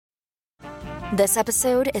This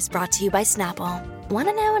episode is brought to you by Snapple. Want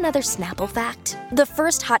to know another Snapple fact? The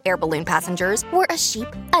first hot air balloon passengers were a sheep,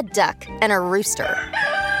 a duck, and a rooster.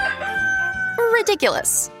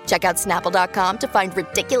 Ridiculous. Check out Snapple.com to find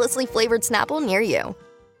ridiculously flavored Snapple near you.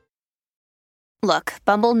 Look,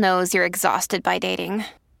 Bumble knows you're exhausted by dating.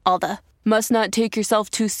 All the, must not take yourself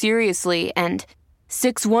too seriously, and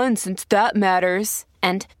 6'1" since that matters,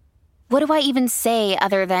 and what do I even say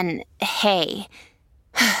other than, hey?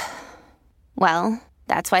 Well,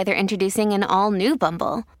 that's why they're introducing an all-new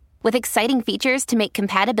Bumble, with exciting features to make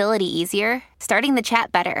compatibility easier, starting the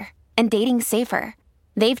chat better, and dating safer.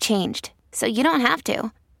 They've changed, so you don't have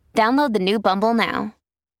to. Download the new Bumble now.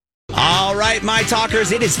 All right, my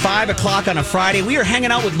talkers, it is 5 o'clock on a Friday. We are hanging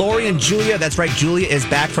out with Lori and Julia. That's right, Julia is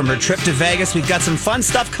back from her trip to Vegas. We've got some fun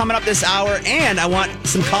stuff coming up this hour, and I want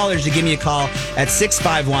some callers to give me a call at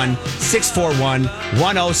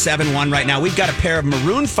 651-641-1071 right now. We've got a pair of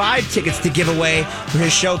Maroon 5 tickets to give away for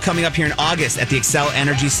his show coming up here in August at the Xcel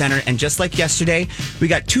Energy Center. And just like yesterday, we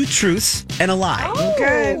got two truths and a lie.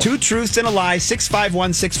 Okay. Two truths and a lie,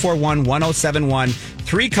 651-641-1071.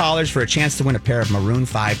 3 callers for a chance to win a pair of Maroon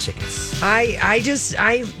 5 tickets.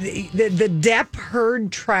 The Depp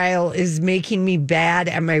Heard trial is making me bad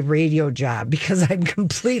at my radio job because I'm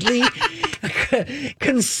completely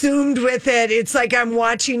consumed with it. It's like I'm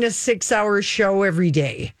watching a 6-hour show every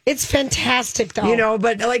day. It's fantastic, though. You know,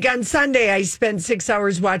 but like on Sunday, I spent 6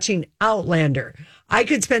 hours watching Outlander. I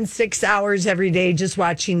could spend 6 hours every day just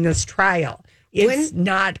watching this trial. It's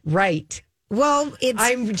not right. Well,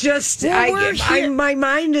 my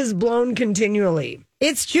mind is blown continually.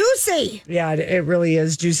 It's juicy. Yeah, it really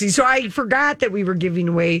is juicy. So I forgot that we were giving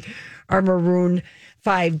away our Maroon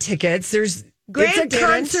 5 tickets. It's a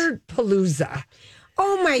concert palooza.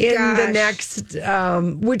 Oh my gosh. gosh. In the next,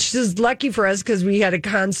 which is lucky for us because we had a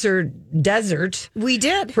concert desert. We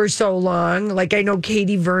did. For so long. Like I know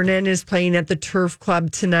Katie Vernon is playing at the Turf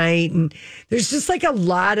Club tonight. And there's just like a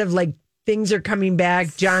lot of like things are coming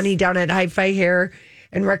back. Johnny down at Hi-Fi Hair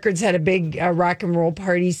and Records had a big rock and roll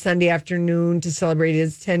party Sunday afternoon to celebrate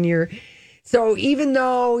his 10-year. So even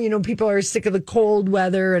though, you know, people are sick of the cold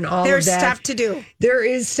weather and all of that. There's stuff to do. There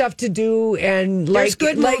is stuff to do. And there's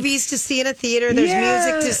good movies to see in a theater. There's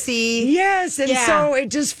music to see. Yes. And so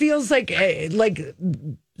it just feels like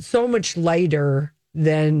so much lighter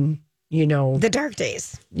than, you know. The dark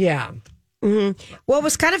days. Yeah. Mm-hmm. Well, it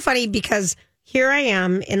was kind of funny because here I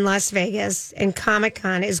am in Las Vegas, and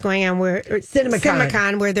Comic-Con is going on,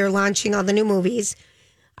 CinemaCon, where they're launching all the new movies.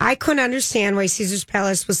 I couldn't understand why Caesar's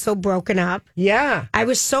Palace was so broken up. Yeah. I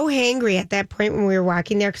was so hangry at that point when we were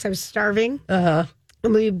walking there because I was starving. Uh-huh.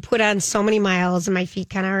 And we put on so many miles, and my feet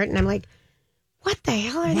kind of hurt. And I'm like, what the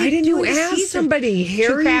hell are Why they didn't doing you to ask Caesar? somebody? Harry?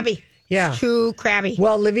 Too crabby. Yeah. Too crabby.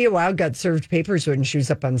 Well, Olivia Wilde got served papers when she was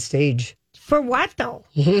up on stage. For what, though?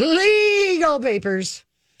 Legal papers.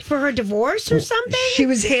 For her divorce or something? She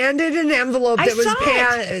was handed an envelope that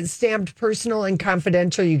was stamped personal and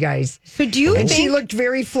confidential, you guys. So do you think... she looked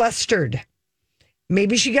very flustered.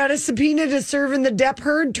 Maybe she got a subpoena to serve in the Depp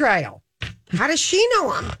Heard trial. How does she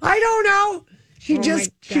know him? I don't know. She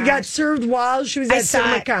got served while she was at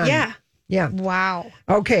CinemaCon. Yeah. Yeah. Wow.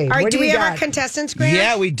 Okay. All right, what do we have got? our contestants, Grant?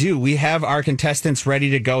 Yeah, we do. We have our contestants ready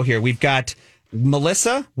to go here. We've got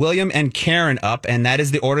Melissa, William, and Karen up, and that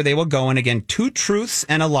is the order they will go in. Again, 2 truths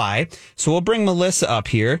and a lie. So we'll bring Melissa up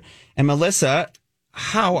here. And Melissa,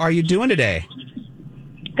 how are you doing today?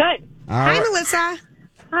 Good. Hi, Melissa.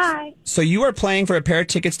 Hi. So you are playing for a pair of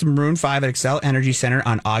tickets to Maroon 5 at Xcel Energy Center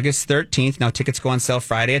on August 13th. Now, tickets go on sale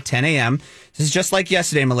Friday at 10 a.m. This is just like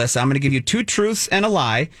yesterday, Melissa. I'm going to give you 2 truths and a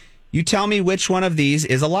lie. You tell me which one of these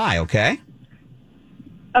is a lie, okay?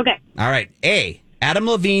 Okay. All right. A, Adam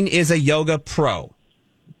Levine is a yoga pro.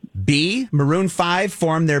 B, Maroon 5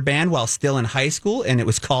 formed their band while still in high school, and it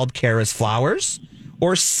was called Kara's Flowers.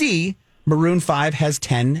 Or C, Maroon 5 has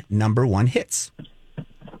 10 number 1 hits.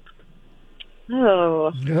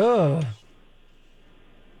 Oh.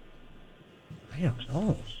 I don't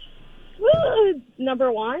know.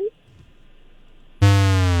 Number 1?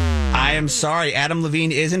 I am sorry. Adam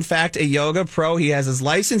Levine is, in fact, a yoga pro. He has his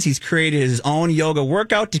license. He's created his own yoga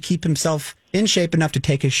workout to keep himself in shape enough to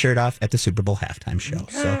take his shirt off at the Super Bowl halftime show.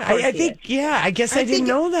 So I guess I didn't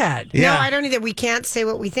know that. Yeah. No, I don't either. We can't say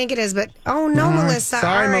what we think it is, but Melissa.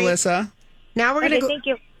 Sorry, all right. Melissa. Now we're going to go. Thank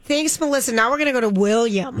you. Thanks, Melissa. Now we're going to go to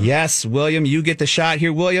William. Yes, William, you get the shot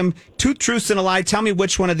here. William, 2 truths and a lie. Tell me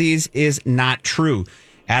which one of these is not true.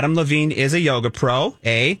 Adam Levine is a yoga pro.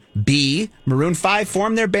 A. B. Maroon 5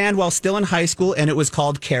 formed their band while still in high school, and it was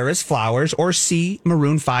called Kara's Flowers. Or C.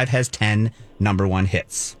 Maroon 5 has 10 number 1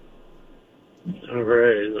 hits. All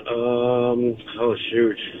right. Oh,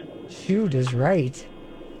 shoot. Shoot is right.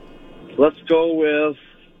 Let's go with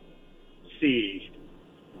C.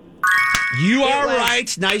 You are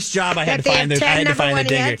right. Nice job. I had to find the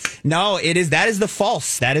dinger. Hits? No, that is the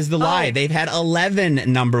false. That is the lie. They've had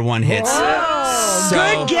 11 number one hits. Oh, So-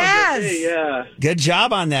 good guess. Hey, yeah. Good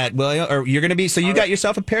job on that, William. Or you're going to be, so you got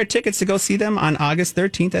yourself a pair of tickets to go see them on August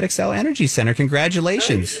 13th at Excel Energy Center.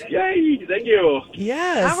 Congratulations. Yay, thank you.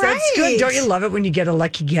 Yes, All that's right. good. Don't you love it when you get a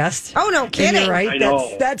lucky guest? Oh, no And kidding. you're right. I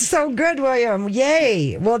know. That's so good, William.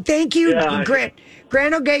 Yay. Well, thank you, Yeah. Grant.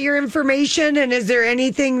 Grant will get your information. And is there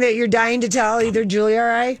anything that you're dying to tell either Julia or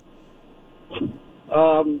I?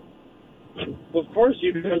 Of course,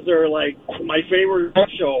 you guys are like my favorite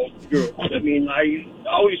show group. I mean, I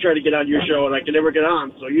always try to get on your show, and I can never get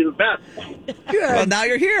on. So you're the best. Good. Well, now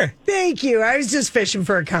you're here. Thank you. I was just fishing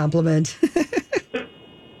for a compliment.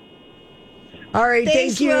 All right.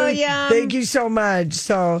 Thanks, thank you. William. Thank you so much.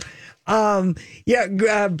 So,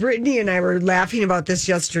 Brittany and I were laughing about this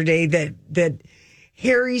yesterday that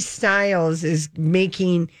Harry Styles is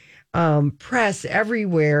making press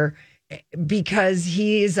everywhere because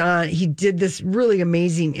he did this really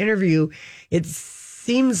amazing interview. It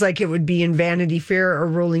seems like it would be in Vanity Fair or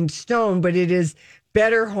Rolling Stone, but it is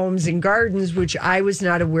Better Homes and Gardens, which I was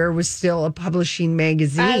not aware was still a publishing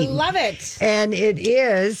magazine. I love it. And it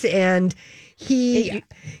is. And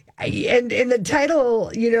and the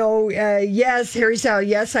title, yes, Harry Styles,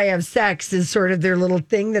 yes, I have sex is sort of their little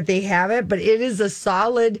thing that they have it, but it is a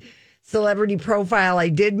solid celebrity profile. I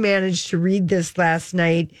did manage to read this last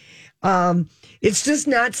night. It's just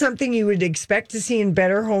not something you would expect to see in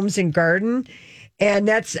Better Homes and Garden. And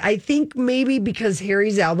that's, I think, maybe because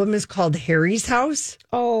Harry's album is called Harry's House.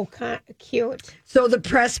 Oh, cute. So the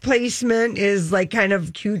press placement is like kind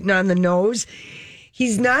of cute and on the nose.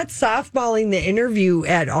 He's not softballing the interview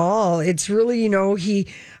at all. It's really, when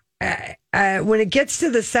it gets to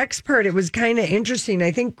the sex part, it was kind of interesting.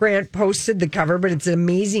 I think Grant posted the cover, but it's an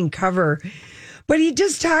amazing cover. But he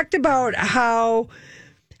just talked about how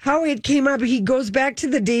it came up. He goes back to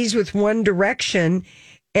the days with One Direction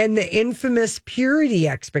and the infamous purity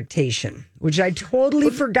expectation, which I totally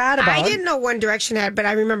forgot about. I didn't know One Direction had, but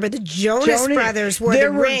I remember the Jonas Brothers wore there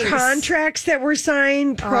the were rings. contracts that were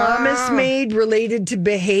signed, promise made related to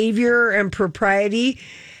behavior and propriety.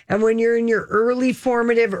 And when you're in your early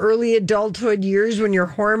adulthood years, when your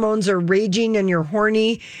hormones are raging and you're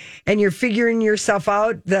horny and you're figuring yourself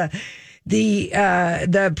out, the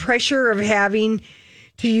pressure of having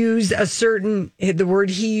to use the word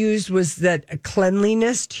he used was that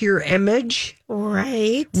cleanliness to your image.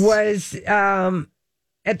 Right. Was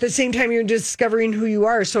at the same time you're discovering who you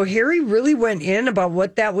are. So Harry really went in about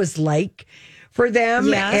what that was like for them.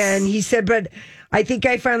 Yes. And he said, but I think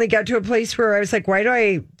I finally got to a place where I was like, why do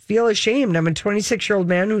I feel ashamed? I'm a 26-year-old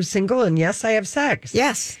man who's single, and yes, I have sex.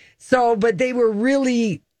 Yes. So, but they were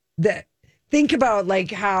really think about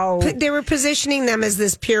like how they were positioning them as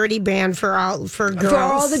this purity band for girls. For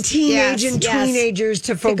all the teenage and teenagers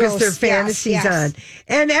to focus their fantasies on.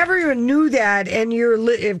 And everyone knew that. And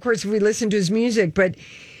of course, we listened to his music, but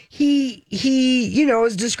he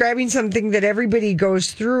is describing something that everybody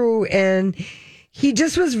goes through. And he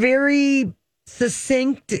just was very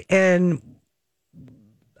succinct and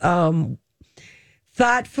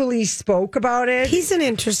thoughtfully spoke about it. He's an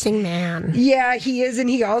interesting man. Yeah, he is. And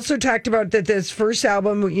he also talked about that this first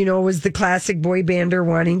album, was the classic boy bander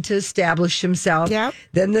wanting to establish himself. Yep.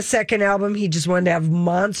 Then the second album, he just wanted to have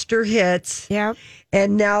monster hits. Yep.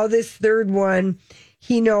 And now this third one,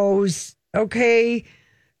 he knows, okay,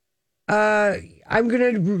 I'm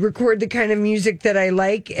going to record the kind of music that I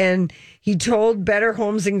like. And he told Better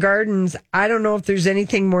Homes and Gardens, I don't know if there's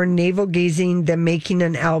anything more navel-gazing than making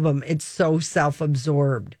an album. It's so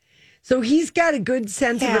self-absorbed. So he's got a good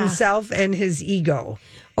sense of himself and his ego.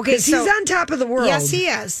 Okay, so he's on top of the world. Yes, he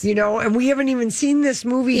is. And we haven't even seen this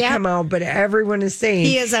movie come out, but everyone is saying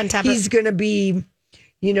he is on top. He's going to be,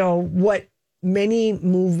 what many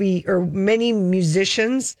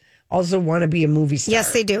musicians also want to be a movie star.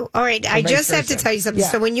 Yes, they do. All right. I just have to tell you something. Yeah.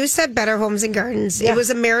 So when you said Better Homes and Gardens, it was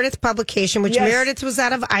a Meredith publication, which Meredith was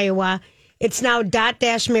out of Iowa. It's now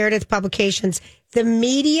Meredith Publications. The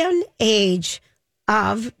median age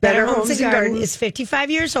of Better Homes and Gardens is 55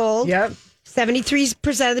 years old. Yep.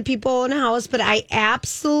 73% of the people own a house, but I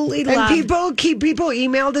absolutely love. And people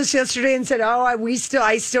emailed us yesterday and said, "Oh,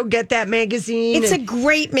 I still get that magazine." It's a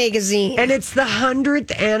great magazine, and it's the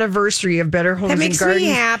 100th anniversary of Better Homes and Gardens. That makes me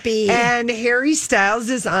happy. And Harry Styles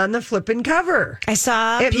is on the flipping cover. I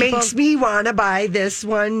saw it. Makes me want to buy this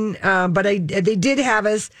one, but they did have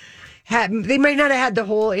us. They might not have had the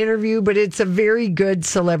whole interview, but it's a very good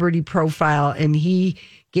celebrity profile, and he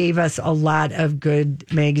gave us a lot of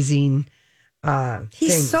good magazine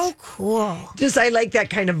He's things. so cool. Just, I like that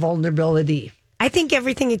kind of vulnerability. I think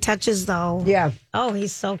everything he touches, though. Yeah. Oh,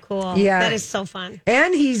 he's so cool. Yeah. That is so fun.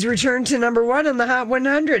 And he's returned to number 1 on the Hot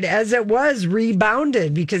 100 as it was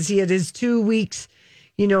rebounded because he had his 2 weeks,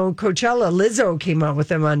 Coachella. Lizzo came out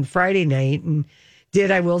with him on Friday night and did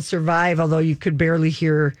I Will Survive, although you could barely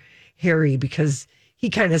hear Harry because he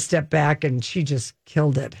kind of stepped back and she just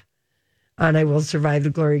killed it on I Will Survive, the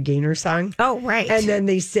Gloria Gaynor song. Oh, right. And then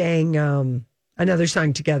they sang another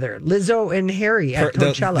song together, Lizzo and Harry at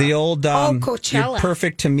Coachella. The old Coachella. You're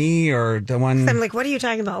Perfect to Me, or the one. I'm like, what are you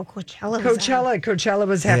talking about? Oh, Coachella. Coachella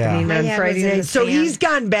was happening on Friday night. So he's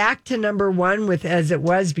gone back to number 1 with As It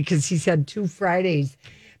Was because he's had 2 Fridays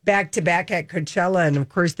back to back at Coachella. And of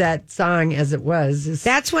course, that song, As It Was, is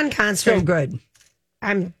that's one concert. so good.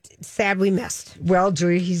 I'm sad we missed. Well,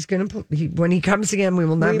 Joey, he's going to, when he comes again, we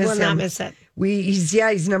will not miss him. We will not miss it.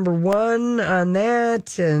 He's number 1 on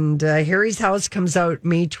that. And Harry's House comes out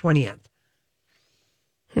May 20th.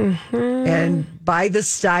 Mm-hmm. And buy the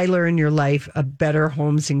styler in your life, a Better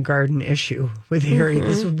Homes and Garden issue with Harry. Mm-hmm.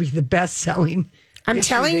 This will be the best selling. I'm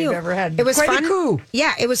telling you, ever had. It was quite fun. A coup.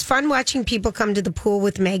 Yeah, it was fun watching people come to the pool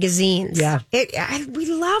with magazines. Yeah, we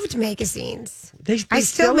loved magazines. They I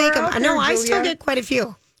still make them. No, I still get quite a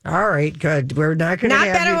few. All right, good. We're not going to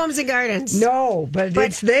have Better Homes and Gardens. No, but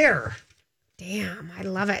it's there. Damn, I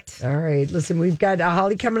love it. All right, listen, we've got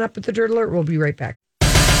Holly coming up with the Dirt Alert. We'll be right back.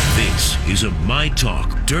 This is a My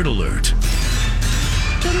Talk Dirt Alert.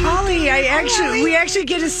 Holly, we actually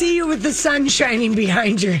get to see you with the sun shining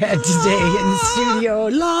behind your head today in the studio.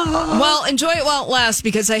 Well, enjoy it while it lasts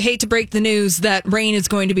because I hate to break the news that rain is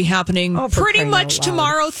going to be happening pretty much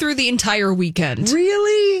tomorrow through the entire weekend.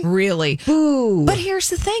 Really? Really. Boo. But here's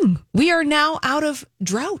the thing. We are now out of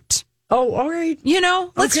drought. Oh, all right.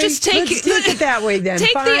 Let's just take it that way then.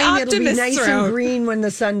 Take Fine, the optimist it'll be nice route. and green when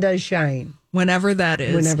the sun does shine. Whenever that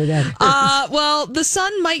is. Well, the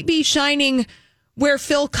sun might be shining where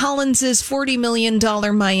Phil Collins' $40 million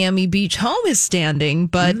Miami Beach home is standing,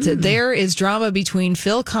 but there is drama between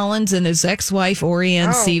Phil Collins and his ex-wife, Orianne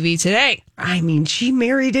Seavey, today. I mean, she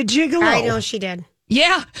married a gigolo. I know she did.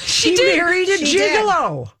 Yeah, she married a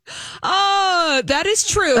gigolo. That is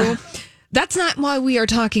true. That's not why we are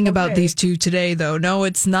talking about these two today, though. No,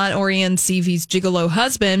 it's not Orianne Seavey's gigolo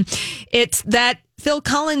husband. It's that Phil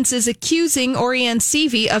Collins is accusing Orianne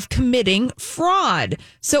Seavey of committing fraud.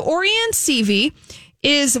 So Orianne Seavey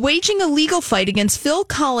is waging a legal fight against Phil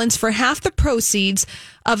Collins for half the proceeds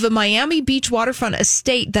of a Miami Beach waterfront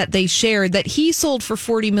estate that they shared that he sold for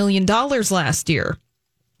 $40 million last year.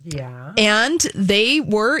 Yeah. And they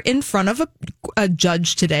were in front of a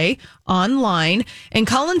judge today online. And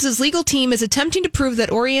Collins' legal team is attempting to prove that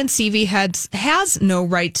Orianne Seavey has no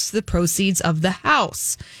rights to the proceeds of the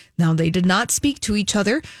house. Now, they did not speak to each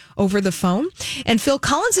other over the phone. And Phil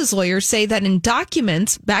Collins' lawyers say that in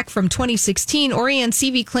documents back from 2016, Orianne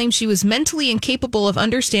Seavey claimed she was mentally incapable of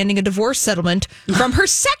understanding a divorce settlement from her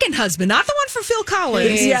second husband, not the one for Phil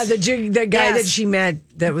Collins. Yeah, the guy that she met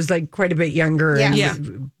that was like quite a bit younger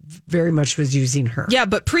and very much was using her. Yeah,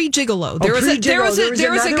 but pre-gigolo. There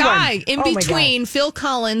was a guy in between Phil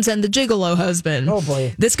Collins and the gigolo husband. Oh,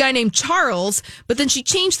 boy. This guy named Charles, but then she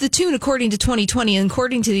changed the tune according to 2020. And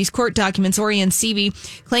according to these court documents, Orianne Seavey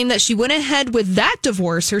claimed that she went ahead with that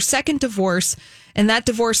divorce, her second divorce, and that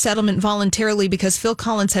divorce settlement voluntarily because Phil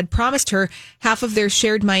Collins had promised her half of their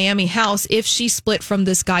shared Miami house if she split from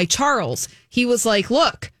this guy, Charles. He was like,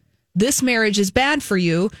 look, this marriage is bad for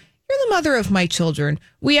you. You're the mother of my children.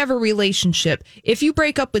 We have a relationship. If you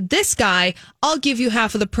break up with this guy, I'll give you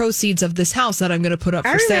half of the proceeds of this house that I'm going to put up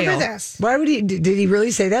for sale. I remember this. Why would he? Did he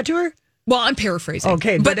really say that to her? Well, I'm paraphrasing.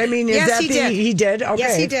 Okay, but I mean, he did? Okay.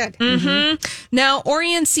 Yes, he did. Mm-hmm. Now,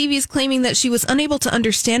 Orianne Seavey is claiming that she was unable to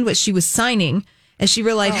understand what she was signing as she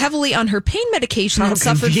relied heavily on her pain medication and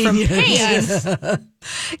suffered from pain.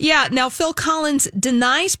 Yeah, now Phil Collins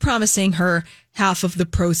denies promising her half of the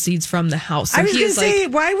proceeds from the house. So I was going to say,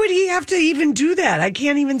 why would he have to even do that? I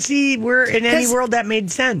can't even see where in any world that made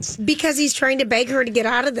sense. Because he's trying to beg her to get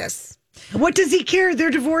out of this. What does he care?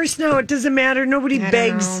 They're divorced now. It doesn't matter. Nobody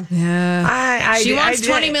begs. Yeah. She wants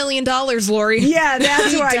 $20 million, Lori. Yeah,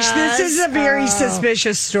 that's why. This is a very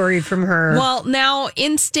suspicious story from her. Well, now,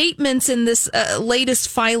 in statements in this latest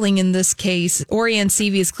filing in this case, Orianne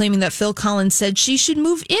Seavey is claiming that Phil Collins said she should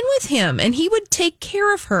move in with him and he would take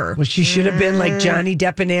care of her. Well, she should have been like Johnny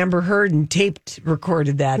Depp and Amber Heard and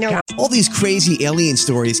recorded that. No. All these crazy alien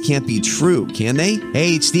stories can't be true, can they?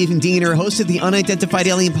 Hey, it's Stephen Diener, host of the Unidentified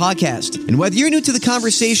Alien Podcast. And whether you're new to the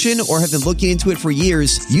conversation or have been looking into it for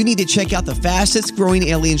years, you need to check out the fastest growing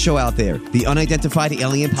alien show out there, the Unidentified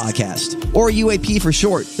Alien Podcast, or UAP for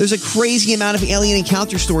short. There's a crazy amount of alien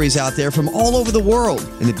encounter stories out there from all over the world.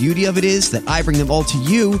 And the beauty of it is that I bring them all to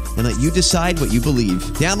you and let you decide what you believe.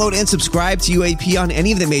 Download and subscribe to UAP on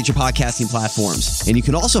any of the major podcasting platforms. And you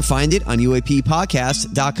can also find it on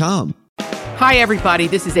UAPpodcast.com. Hi, everybody.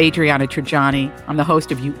 This is Adriana Trajani. I'm the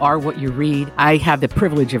host of You Are What You Read. I have the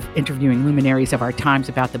privilege of interviewing luminaries of our times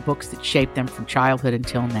about the books that shaped them from childhood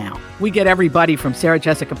until now. We get everybody from Sarah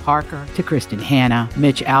Jessica Parker to Kristen Hanna,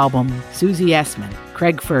 Mitch Albom, Susie Essman,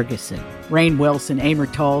 Craig Ferguson, Rainn Wilson, Amor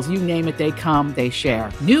Tolls, you name it, they come, they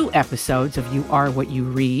share. New episodes of You Are What You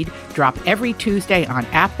Read drop every Tuesday on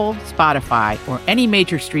Apple, Spotify, or any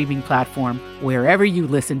major streaming platform wherever you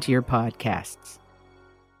listen to your podcasts.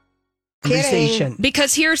 Conversation.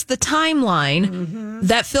 Because here's the timeline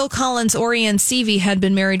that Phil Collins, Orianne Seavey had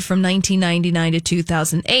been married from 1999 to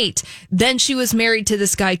 2008. Then she was married to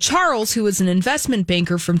this guy, Charles, who was an investment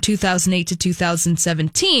banker from 2008 to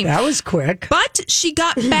 2017. That was quick. But she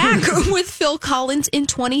got back with Phil Collins in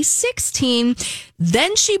 2016.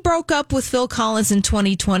 Then she broke up with Phil Collins in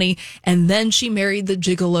 2020. And then she married the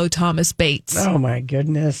gigolo Thomas Bates. Oh, my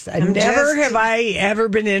goodness. Never have I ever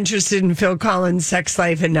been interested in Phil Collins' sex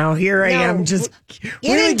life. And now here I am just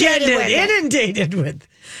really getting inundated with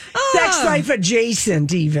sex life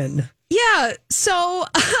adjacent even. Yeah. So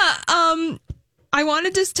I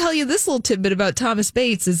wanted to tell you this little tidbit about Thomas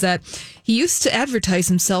Bates is that he used to advertise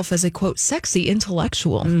himself as a, quote, sexy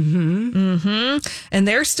intellectual. And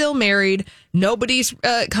they're still married. Nobody's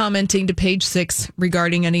commenting to Page Six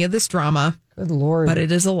regarding any of this drama. Good Lord. But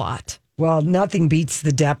it is a lot. Well, nothing beats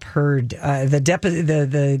the Depp heard.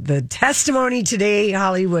 The testimony today,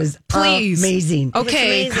 Holly, was amazing.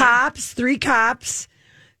 Okay. Cops, 3 cops,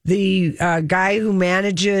 the guy who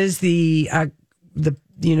manages the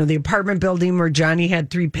apartment building where Johnny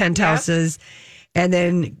had 3 penthouses, and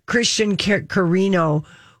then Christian Carino,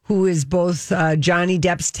 who is both Johnny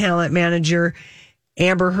Depp's talent manager,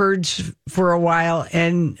 Amber Heard's for a while,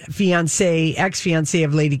 and ex-fiance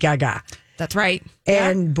of Lady Gaga. That's right.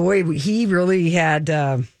 And boy, he really had,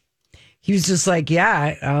 he was just like,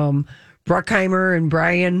 Bruckheimer and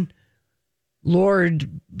Brian Lord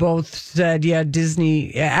both said,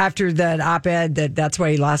 Disney, after that op-ed, that's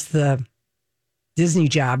why he lost the Disney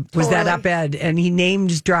job, was that op-ed. And he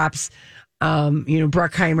named drops,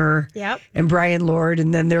 Bruckheimer and Brian Lord.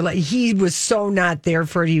 And then they're like, he was so not there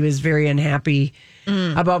for it. He was very unhappy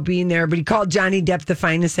about being there. But he called Johnny Depp the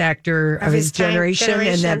finest actor of his generation.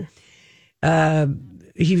 And that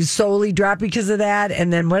he was solely dropped because of that.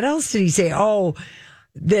 And then what else did he say? Oh,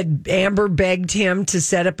 that Amber begged him to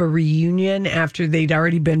set up a reunion after they'd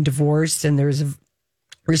already been divorced, and there was a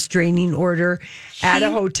restraining order at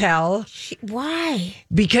a hotel. Why?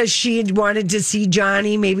 Because she had wanted to see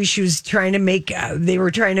Johnny. Maybe she was trying to make, they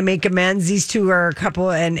were trying to make amends. These two are a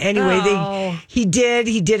couple. And anyway, he did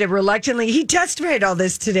it reluctantly. He testified all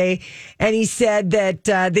this today. And he said that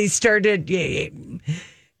they started,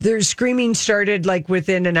 their screaming started like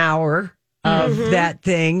within an hour of that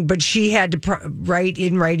thing. But she had to write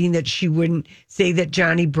in writing that she wouldn't say that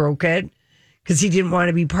Johnny broke it, because he didn't want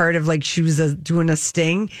to be part of, like, she was doing a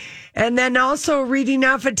sting. And then also reading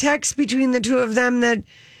off a text between the two of them that,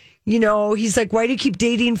 he's like, why do you keep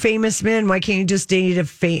dating famous men? Why can't you just date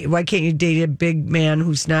a big man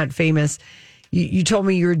who's not famous? You told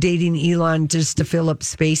me you were dating Elon just to fill up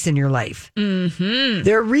space in your life.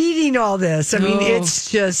 They're reading all this. I mean,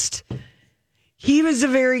 it's just, he was a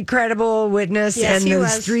very credible witness. Yes, and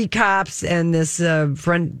those 3 cops and this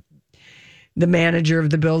the manager of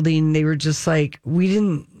the building, they were just like, we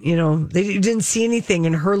didn't, they didn't see anything.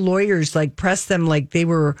 And her lawyers pressed them like they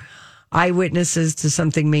were eyewitnesses to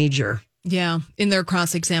something major. Yeah, in their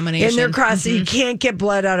cross-examination. You can't get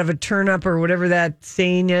blood out of a turnip or whatever that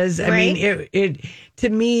saying is. I mean, it to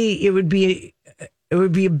me, it would be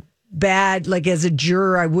bad. Like, as a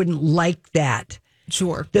juror, I wouldn't like that.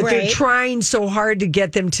 Sure. That they're trying so hard to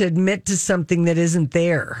get them to admit to something that isn't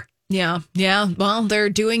there. Yeah. Well, they're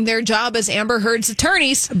doing their job as Amber Heard's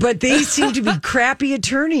attorneys. But they seem to be crappy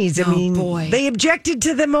attorneys. I mean, they objected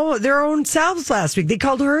to their own selves last week. They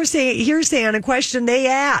called hearsay on a question they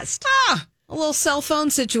asked. A little cell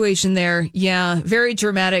phone situation there. Yeah, very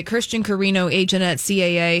dramatic. Christian Carino, agent at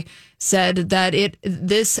CAA, said that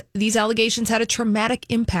these allegations had a traumatic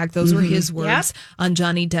impact. Those were his words on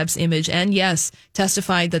Johnny Depp's image. And yes,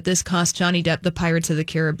 testified that this cost Johnny Depp the Pirates of the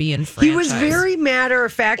Caribbean franchise. He was very matter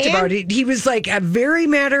of fact about it. He was like a very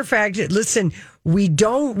matter of fact. Listen, We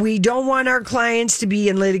don't want our clients to be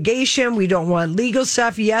in litigation. We don't want legal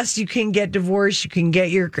stuff. Yes, you can get divorced. You can get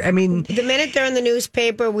the minute they're in the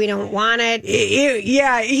newspaper, we don't want it.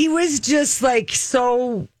 Yeah, he was just like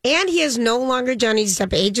so. And he is no longer Johnny's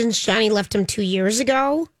Depp agent. Johnny left him 2 years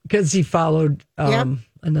ago. Because he followed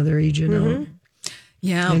another agent out.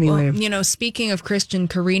 Yeah, anyway. Well, speaking of Christian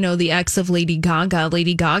Carino, the ex of Lady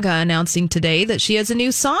Gaga announcing today that she has a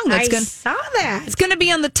new song. I saw that. It's going to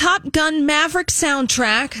be on the Top Gun Maverick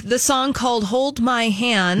soundtrack, the song called Hold My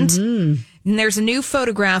Hand. Mm-hmm. And there's a new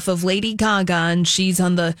photograph of Lady Gaga, and she's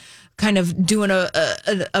on the kind of doing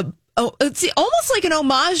it's almost like an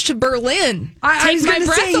homage to Berlin. I was going to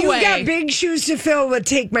say, you've got big shoes to fill with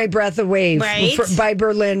Take My Breath Away by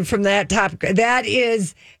Berlin from that top. That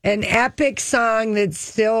is an epic song that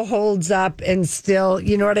still holds up and still,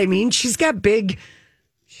 you know what I mean? She's got big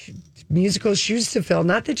musical shoes to fill.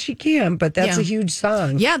 Not that she can, but that's a huge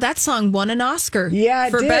song. Yeah, that song won an Oscar. Yeah,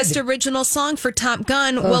 for Best Original Song for Top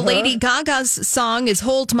Gun. Uh-huh. Well, Lady Gaga's song is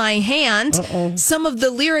Hold My Hand. Uh-oh. Some of the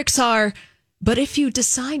lyrics are, but if you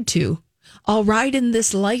decide to, I'll ride in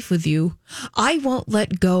this life with you. I won't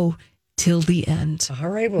let go till the end. All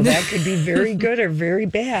right. Well, that could be very good or very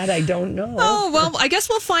bad. I don't know. Oh, well, I guess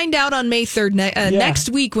we'll find out on May 3rd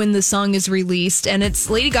next week when the song is released. And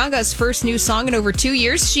it's Lady Gaga's first new song in over 2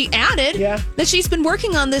 years. She added that she's been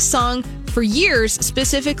working on this song for years,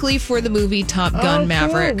 specifically for the movie Top Gun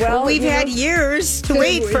Maverick. Cool. Well, we've had years to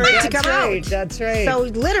wait for it to come out. That's right. So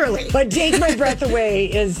literally. But Take My Breath Away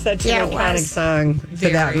is such an iconic song for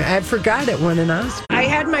that. I forgot it won an Oscar. I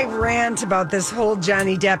had my rant about this whole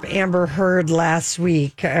Johnny Depp Amber Heard last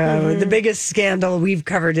week. The biggest scandal we've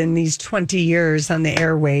covered in these 20 years on the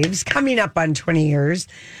airwaves, coming up on 20 years.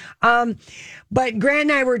 But Grant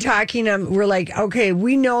and I were talking, we're like, okay,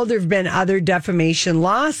 we know there have been other defamation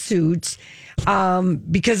lawsuits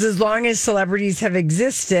because as long as celebrities have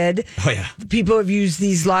existed, people have used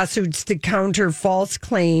these lawsuits to counter false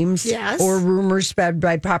claims or rumors spread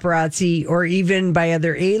by paparazzi or even by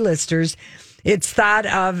other A-listers. It's thought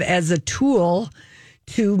of as a tool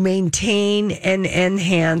to maintain and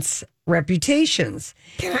enhance reputations.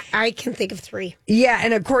 I can think of 3. Yeah,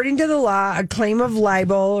 and according to the law, a claim of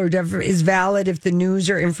libel or is valid if the news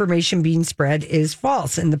or information being spread is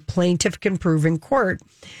false, and the plaintiff can prove in court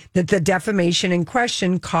that the defamation in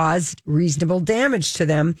question caused reasonable damage to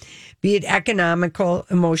them, be it economical,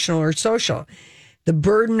 emotional, or social. The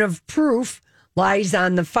burden of proof lies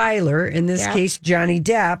on the filer, in this case, Johnny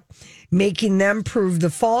Depp, making them prove the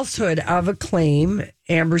falsehood of a claim,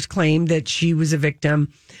 Amber's claim that she was a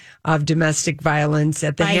victim of domestic violence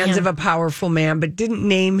at the hands of a powerful man, but didn't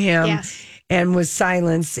name him and was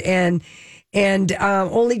silenced. And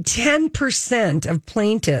only 10% of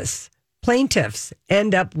plaintiffs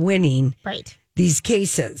end up winning these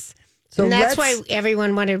cases. So and that's why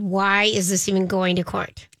everyone wondered, why is this even going to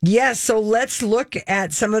court? Yes. So let's look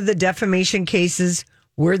at some of the defamation cases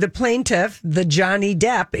where the plaintiff, the Johnny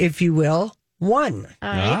Depp, if you will, won.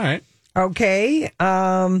 All right. Okay.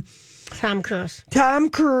 Tom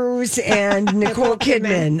Cruise and Nicole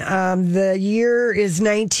Kidman. The year is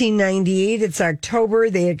 1998. It's October.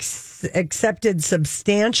 They accepted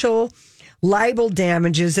substantial libel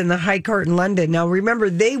damages in the High Court in London. Now, remember,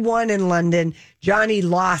 they won in London. Johnny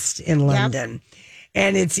lost in London.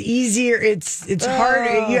 And it's easier. It's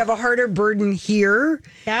harder. You have a harder burden here.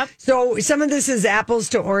 Yep. So some of this is apples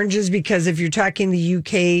to oranges because if you're talking the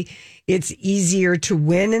UK, it's easier to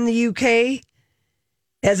win in the UK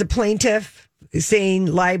as a plaintiff saying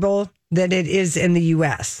libel than it is in the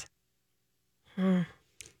U.S.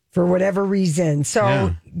 For whatever reason.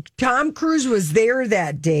 So Tom Cruise was there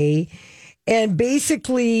that day, and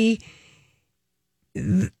basically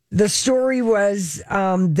the story was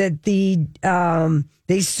that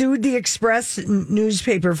they sued the Express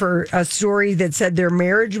newspaper for a story that said their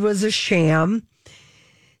marriage was a sham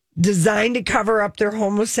designed to cover up their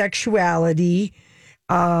homosexuality.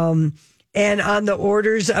 And on the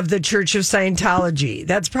orders of the Church of Scientology.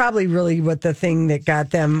 That's probably really what the thing that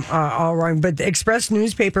got them all wrong. But the Express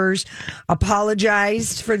newspapers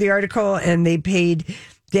apologized for the article, and they paid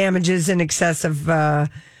damages in excess of a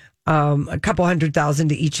couple $100,000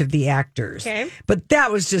 to each of the actors. Okay. But that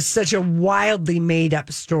was just such a wildly made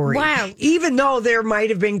up story. Wow. Even though there might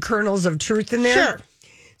have been kernels of truth in there. Sure.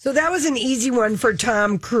 So that was an easy one for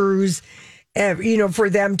Tom Cruise, for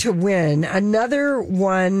them to win. Another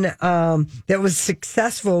one that was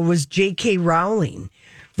successful was J.K. Rowling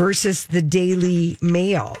versus the Daily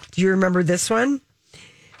Mail. Do you remember this one?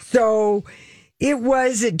 So it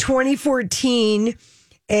was in 2014,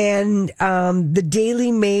 and the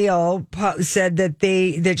Daily Mail said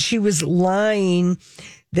that she was lying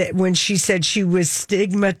that when she said she was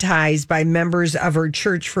stigmatized by members of her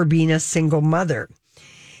church for being a single mother.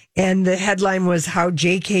 And the headline was how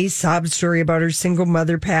J.K.'s sob story about her single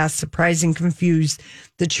mother past surprised and confused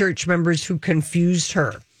the church members who confused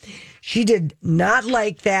her. She did not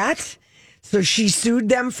like that, so she sued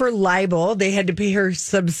them for libel. They had to pay her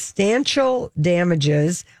substantial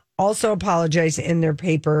damages, also apologized in their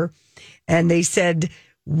paper, and they said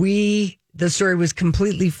the story was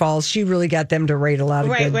completely false. She really got them to write a lot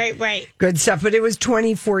of good stuff, but it was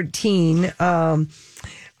 2014.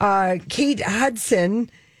 Kate Hudson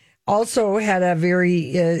also had a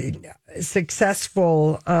very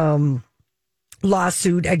successful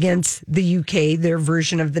lawsuit against the UK, their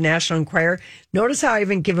version of the National Enquirer. Notice how I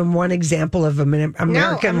haven't given one example of an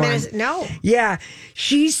American one. No. Yeah.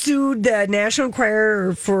 She sued the National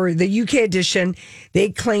Enquirer for the UK edition. They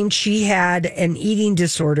claimed she had an eating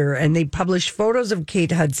disorder, and they published photos of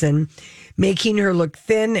Kate Hudson, making her look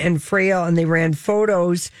thin and frail, and they ran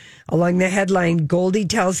photos along the headline, Goldie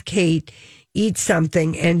tells Kate, eat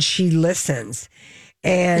something, and she listens.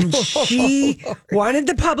 And she wanted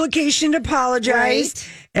the publication to apologize. Right.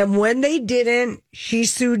 And when they didn't, she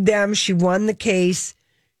sued them. She won the case.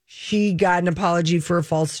 She got an apology for a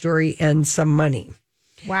false story and some money.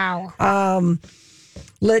 Wow.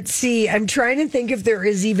 Let's see. I'm trying to think if there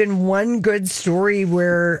is even one good story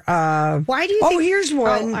where. Why do you think? Here's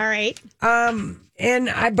one. Oh, all right.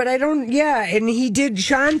 But I don't. Yeah. And he did.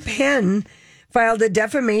 Sean Penn filed a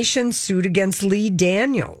defamation suit against Lee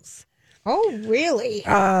Daniels. Oh, really?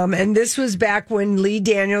 And this was back when Lee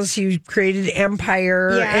Daniels, he created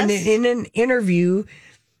Empire. Yes. And in an interview,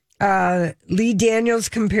 Lee Daniels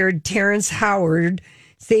compared Terrence Howard,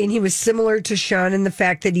 saying he was similar to Sean in the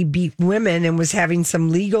fact that he beat women and was having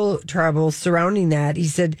some legal trouble surrounding that. He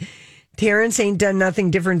said, Terrence ain't done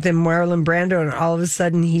nothing different than Marlon Brando, and all of a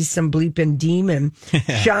sudden he's some bleeping demon.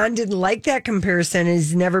 Sean didn't like that comparison.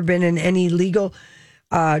 He's never been in any legal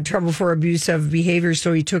trouble for abusive behavior,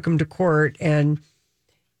 so he took him to court, and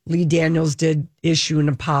Lee Daniels did issue an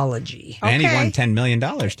apology. And he won $10 million,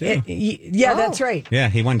 too. That's right. Yeah,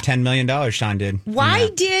 he won $10 million, Sean did. Why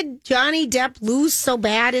did Johnny Depp lose so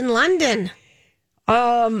bad in London?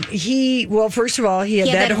 First of all, he had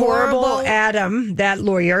that horrible Adam, that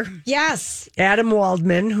lawyer. Yes. Adam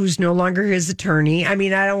Waldman, who's no longer his attorney. I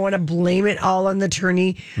mean, I don't want to blame it all on the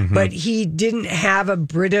attorney, but he didn't have a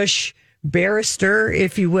British barrister,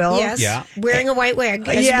 if you will. Yes. Yeah. Wearing a white wig,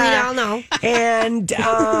 as we all know. And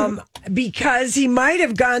because he might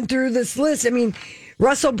have gone through this list. I mean,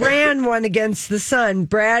 Russell Brand won against The Sun.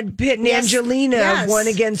 Brad Pitt and Angelina won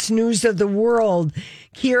against News of the World.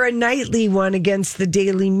 Keira Knightley won against the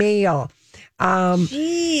Daily Mail. Cameron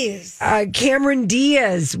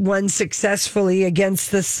Diaz won successfully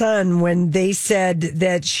against The Sun when they said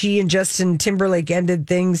that she and Justin Timberlake ended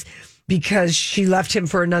things because she left him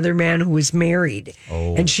for another man who was married.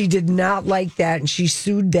 Oh. And she did not like that, and she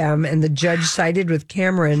sued them, and the judge sided with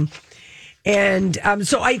Cameron. And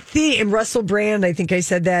so I think, and Russell Brand, I think I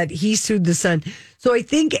said that, he sued The Sun. So I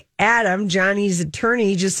think Adam, Johnny's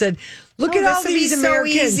attorney, just said, look at all these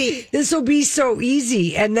Americans. This will be so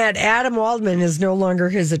easy. And that Adam Waldman is no longer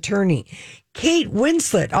his attorney. Kate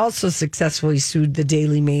Winslet also successfully sued the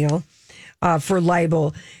Daily Mail for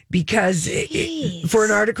libel because for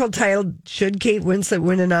an article titled, Should Kate Winslet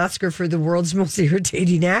Win an Oscar for the World's Most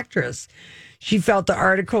Irritating Actress? She felt the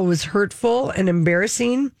article was hurtful and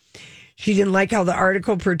embarrassing. She didn't like how the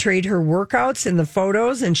article portrayed her workouts in the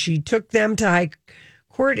photos, and she took them to high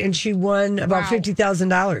court, and she won about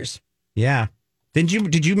 $50,000. Yeah. Did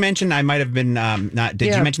you mention, I might have been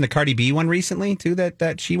you mention the Cardi B one recently too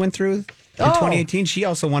that she went through in 2018? She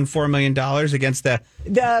also won $4 million against the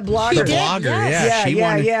blogger. The blogger, yes. She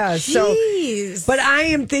won. Yeah. So, but I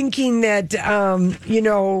am thinking that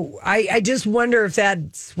I just wonder if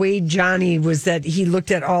that swayed Johnny, was that he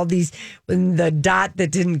looked at all these, when the dot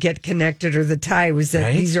that didn't get connected or the tie was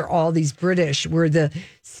that these are all these British, where the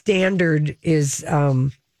standard is.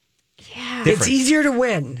 It's easier to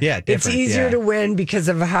win. Yeah, it's easier to win because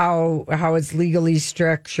of how it's legally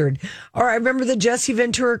structured. Or I remember the Jesse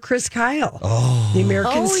Ventura, Chris Kyle, the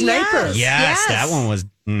American Sniper. Yes, that one was.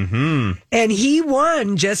 Mm-hmm. And he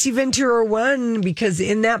won. Jesse Ventura won because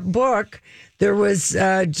in that book there was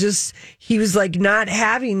he was like not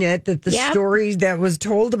having it, that the story that was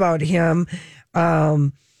told about him,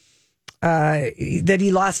 that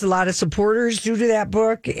he lost a lot of supporters due to that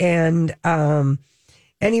book, and.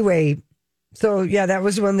 Anyway, so that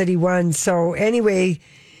was one that he won. So anyway,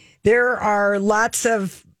 there are lots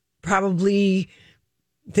of probably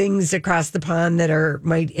things across the pond that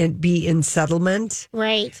might be in settlement.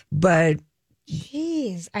 Right. But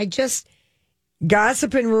jeez,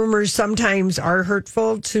 gossip and rumors sometimes are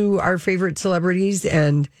hurtful to our favorite celebrities,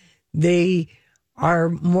 and they are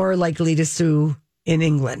more likely to sue in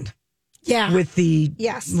England. Yeah. With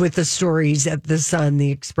the stories at the Sun,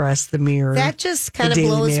 the Express, the Mirror. That just kind of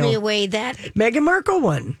blows me away that Meghan Markle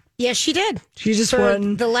won. Yes, she did. She just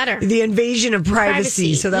won the letter. The invasion of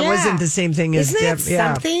privacy. So that wasn't the same thing as Isn't that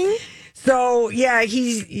something? So yeah,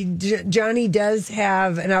 Johnny does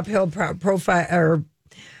have an uphill profile or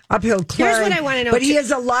uphill climb. Here's what I want to know. But he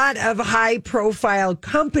has a lot of high profile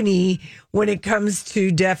company when it comes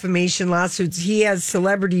to defamation lawsuits. He has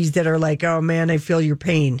celebrities that are like, "Oh man, I feel your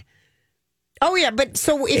pain." Oh yeah, but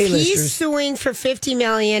so if he's suing for $50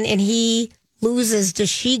 million and he loses, does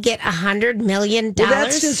she get $100 million? Well,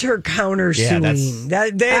 that's just her countersuing.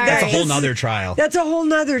 That's a whole nother trial. That's a whole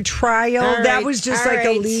nother trial. All that right. was just All like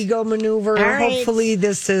right. a legal maneuver. All right. Hopefully,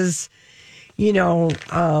 this is,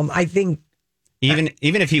 I think. Even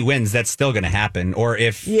if he wins, that's still going to happen. Or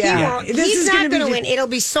if He's not going to win. It'll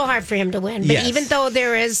be so hard for him to win. But even though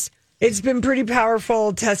there is. It's been pretty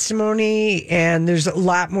powerful testimony, and there's a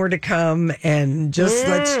lot more to come. And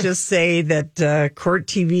let's just say that Court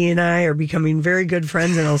TV and I are becoming very good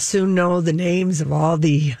friends, and I'll soon know the names of all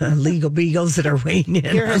the legal beagles that are weighing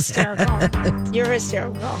in. You're hysterical. You're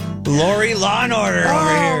hysterical. Lori Law and Order over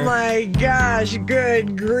here. Oh my gosh,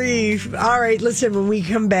 good grief. All right, listen, when we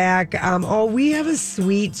come back, we have a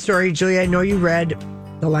sweet story. Julia, I know you read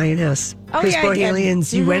The Lioness. Chris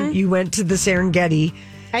Bohalians, you went to the Serengeti.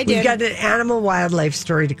 I did. We've got an animal wildlife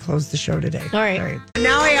story to close the show today. All right.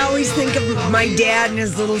 Now I always think of my dad and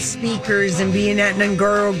his little speakers and being at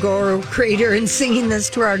Ngorongoro crater and singing this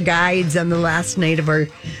to our guides on the last night of our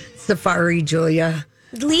safari, Julia.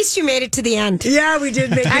 At least you made it to the end. Yeah, we did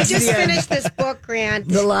make it I to just the end. finished this book, Grant.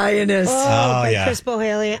 The Lioness. By Chris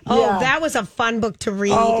Bohalian. That was a fun book to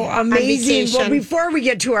read. Oh, amazing. Well, On vacation. before we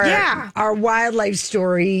get to our wildlife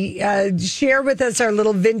story, share with us our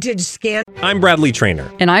little vintage scan. I'm Bradley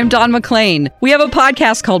Trainer. And I'm Don McClain. We have a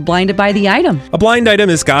podcast called Blinded by the Item. A blind item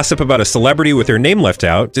is gossip about a celebrity with their name left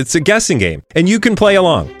out. It's a guessing game, and you can play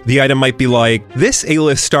along. The item might be like, this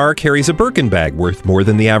A-list star carries a Birkin bag worth more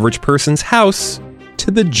than the average person's house to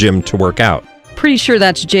the gym to work out. Pretty sure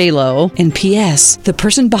that's J-Lo. And P.S. the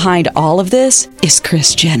person behind all of this is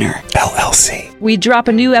Kris Jenner, LLC. We drop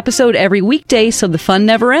a new episode every weekday so the fun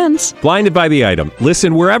never ends. Blinded by the Item.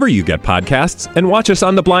 Listen wherever you get podcasts and watch us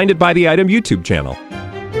on the Blinded by the Item YouTube channel.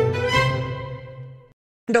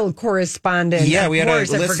 Correspondent. Yeah, we had I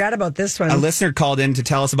forgot about this one. A listener called in to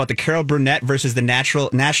tell us about the Carol Burnett versus the National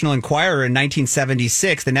Enquirer in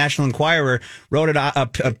 1976. The National Enquirer wrote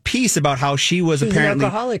a piece about how she was apparently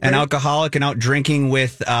an alcoholic and out drinking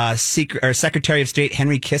with Secretary of State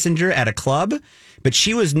Henry Kissinger at a club. But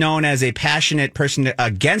she was known as a passionate person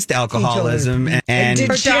against alcoholism, and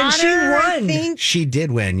she won. She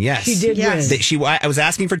did win. Yes, she did win. I was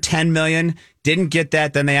asking for $10 million. Didn't get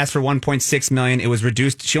that. Then they asked for $1.6 million. It was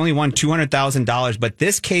reduced. She only won $200,000. But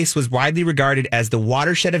this case was widely regarded as the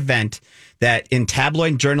watershed event that in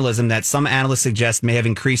tabloid journalism that some analysts suggest may have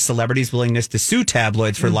increased celebrities' willingness to sue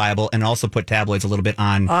tabloids for libel and also put tabloids a little bit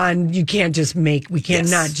on. You can't just make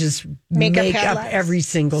up every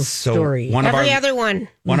single story. Other one.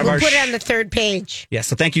 We'll put it on the third page. Yeah.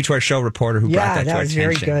 So thank you to our show reporter who brought that to our attention. That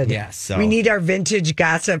was very good. Yeah. So we need our vintage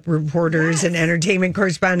gossip reporters and entertainment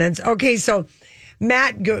correspondents. Okay, so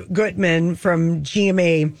Matt Gutman from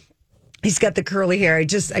GMA. He's got the curly hair.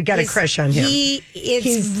 I got a crush on him.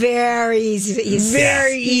 He's very easy. He's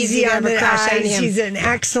very easy on the eyes. He's an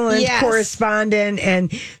excellent correspondent,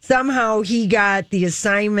 and somehow he got the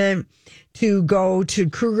assignment to go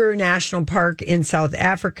to Kruger National Park in South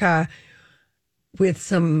Africa with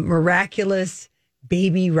some miraculous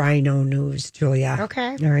baby rhino news, Julia.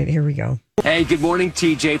 Okay. All right, here we go. Hey, good morning,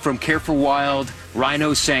 TJ from Care for Wild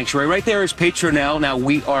Rhino Sanctuary. Right there is Petronelle. Now,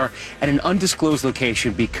 we are at an undisclosed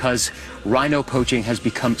location because rhino poaching has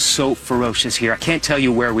become so ferocious here. I can't tell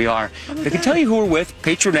you where we are, but I can tell you who we're with.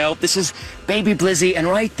 Petronelle, this is baby Blizzy, and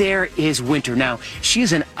right there is Winter. Now, she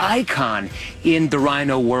is an icon in the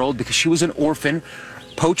rhino world because she was an orphan.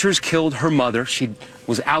 Poachers killed her mother. She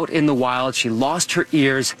was out in the wild. She lost her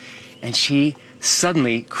ears, and she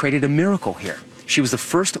suddenly created a miracle here. She was the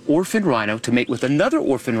first orphan rhino to mate with another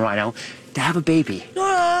orphan rhino to have a baby.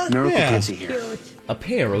 Miracle Blizzy here. A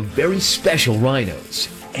pair of very special rhinos.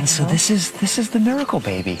 And so this is the miracle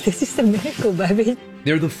baby. This is the miracle baby.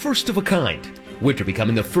 They're the first of a kind. Winter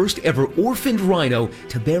becoming the first ever orphaned rhino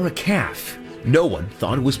to bear a calf. No one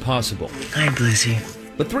thought it was possible. Hi, Blizzy.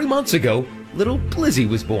 But 3 months ago, little Blizzy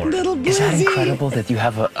was born. Little Blizzy. Is that incredible that you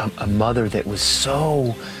have a mother that was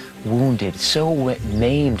so wounded, so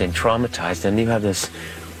maimed and traumatized, and you have this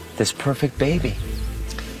this perfect baby.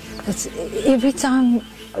 Every time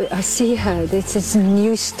I see her, it's a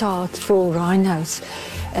new start for rhinos.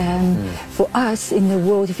 For us in the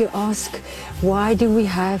world, if you ask, why do we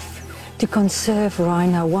have to conserve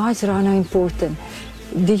rhino? Why is rhino important?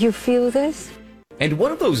 Do you feel this? And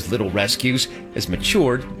one of those little rescues has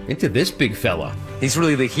matured into this big fella. He's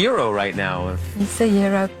really the hero right now. He's a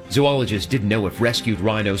hero. Zoologists didn't know if rescued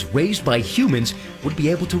rhinos raised by humans would be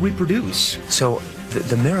able to reproduce. So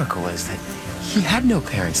the miracle is that he had no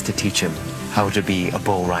parents to teach him how to be a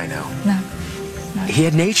bull rhino. No. He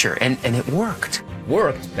had nature, and it worked.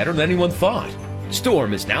 Worked better than anyone thought.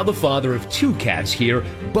 Storm is now the father of 2 cats here,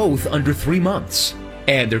 both under 3 months.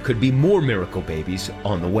 And there could be more miracle babies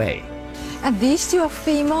on the way. And these 2 are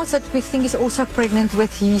females that we think is also pregnant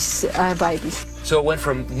with his babies. So it went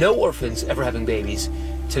from no orphans ever having babies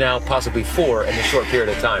to now possibly 4 in a short period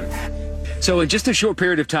of time. So in just a short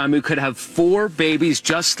period of time, we could have 4 babies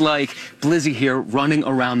just like Blizzy here running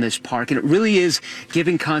around this park. And it really is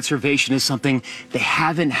giving conservationists something they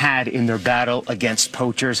haven't had in their battle against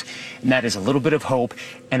poachers. And that is a little bit of hope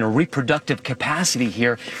and a reproductive capacity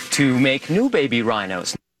here to make new baby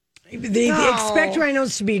rhinos. They expect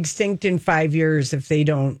rhinos to be extinct in 5 years if they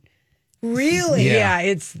don't. Really? Yeah,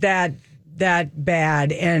 it's that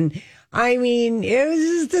bad. And I mean, it was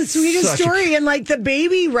just the sweetest story. And like the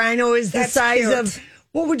baby rhino is the size of,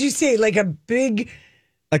 what would you say, like a big...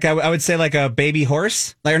 Like I would say like a baby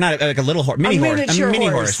horse, like or not like a little horse, mini horse, a mini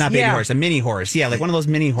horse, not baby horse, a mini horse. Yeah, like one of those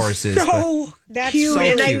mini horses. So that's cute. so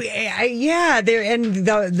and cute.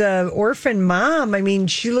 The orphan mom. I mean,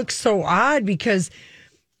 she looks so odd because,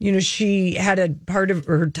 you know, she had a part of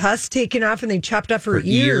her tusk taken off and they chopped off her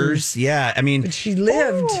ears. Yeah, I mean, but she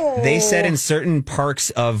lived. They said in certain parks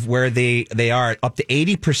of where they are, up to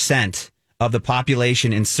 80% of the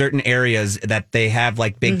population in certain areas that they have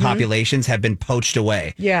like big populations have been poached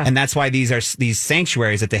away. Yeah. And that's why these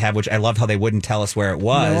sanctuaries that they have, which I love how they wouldn't tell us where it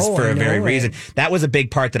was for a very reason. That was a big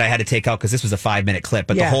part that I had to take out because this was a 5-minute clip,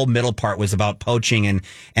 but the whole middle part was about poaching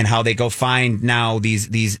and how they go find now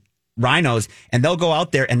these rhinos, and they'll go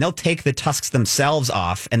out there and they'll take the tusks themselves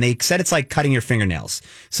off, and they said it's like cutting your fingernails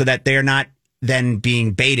so that they're not then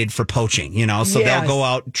being baited for poaching, you know? So they'll go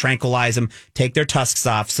out, tranquilize them, take their tusks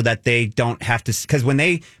off so that they don't have to, because when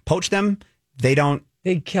they poach them, they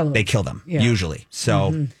kill them usually.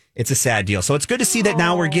 So it's a sad deal. So it's good to see that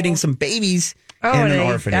now we're getting some babies in an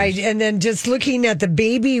orphanage. And then just looking at the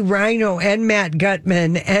baby rhino and Matt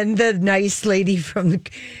Gutman and the nice lady from the...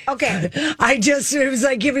 Okay. It was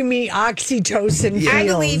like giving me oxytocin feels. I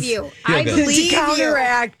believe you. I believe to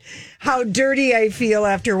counteract how dirty I feel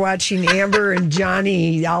after watching Amber and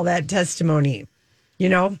Johnny, all that testimony, you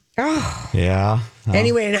know? Oh. Yeah. Oh.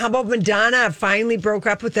 Anyway, and how about Madonna finally broke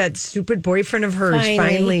up with that stupid boyfriend of hers?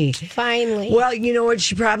 Finally. Well, you know what?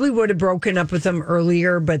 She probably would have broken up with him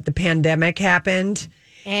earlier, but the pandemic happened.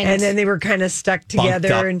 And then they were kind of stuck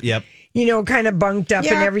together and, you know, kind of bunked up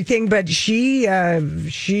and everything. But she's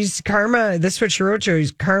karma. This is what she wrote to her.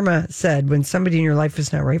 Karma said, when somebody in your life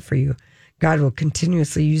is not right for you, God will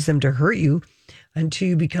continuously use them to hurt you until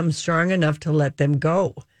you become strong enough to let them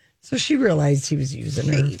go. So she realized he was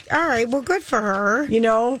using her. All right, well, good for her. You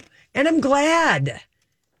know, and I'm glad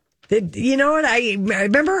that, you know what, I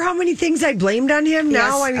remember how many things I blamed on him. Yes,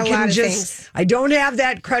 now I don't have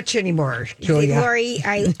that crutch anymore, Julia. Lori,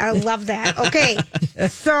 I love that. Okay,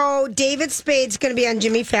 so David Spade's going to be on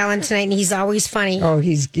Jimmy Fallon tonight, and he's always funny. Oh,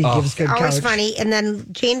 he gives good always couch. Funny. And then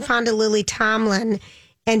Jane Fonda, Lily Tomlin,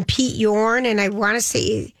 and Pete Yorn, and I want to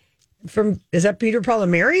say... Is that Peter, Paul,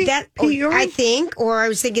 and Mary? Pete Yorn? I think, or I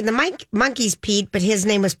was thinking the Monkey's Pete, but his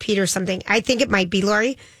name was Pete or something. I think it might be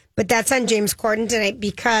Lori, but that's on James Corden tonight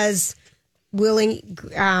because Frankie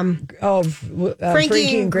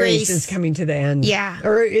and Grace is coming to the end. Yeah.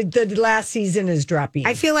 Or the last season is dropping.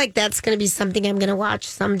 I feel like that's going to be something I'm going to watch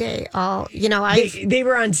someday. They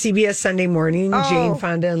were on CBS Sunday Morning, Jane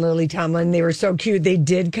Fonda and Lily Tomlin. They were so cute. They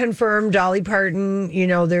did confirm Dolly Parton, you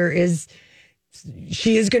know,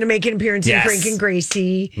 she is going to make an appearance in Frank and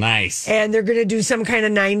Gracie. Nice. And they're going to do some kind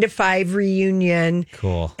of 9 to 5 reunion.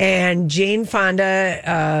 Cool. And Jane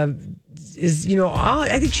Fonda is, you know,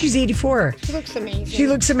 I think she's 84. She looks amazing. She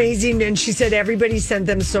looks amazing. And she said everybody sent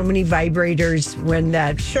them so many vibrators when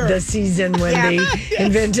the season when they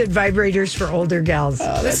invented vibrators for older gals.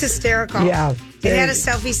 That's hysterical. Yeah. It had a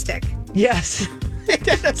selfie stick. Yes. It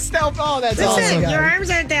had a selfie. Oh, that's awesome. Your arms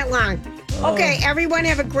aren't that long. Okay, everyone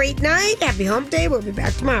have a great night. Happy hump day. We'll be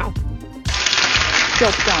back tomorrow.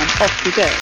 Job done. Off we go.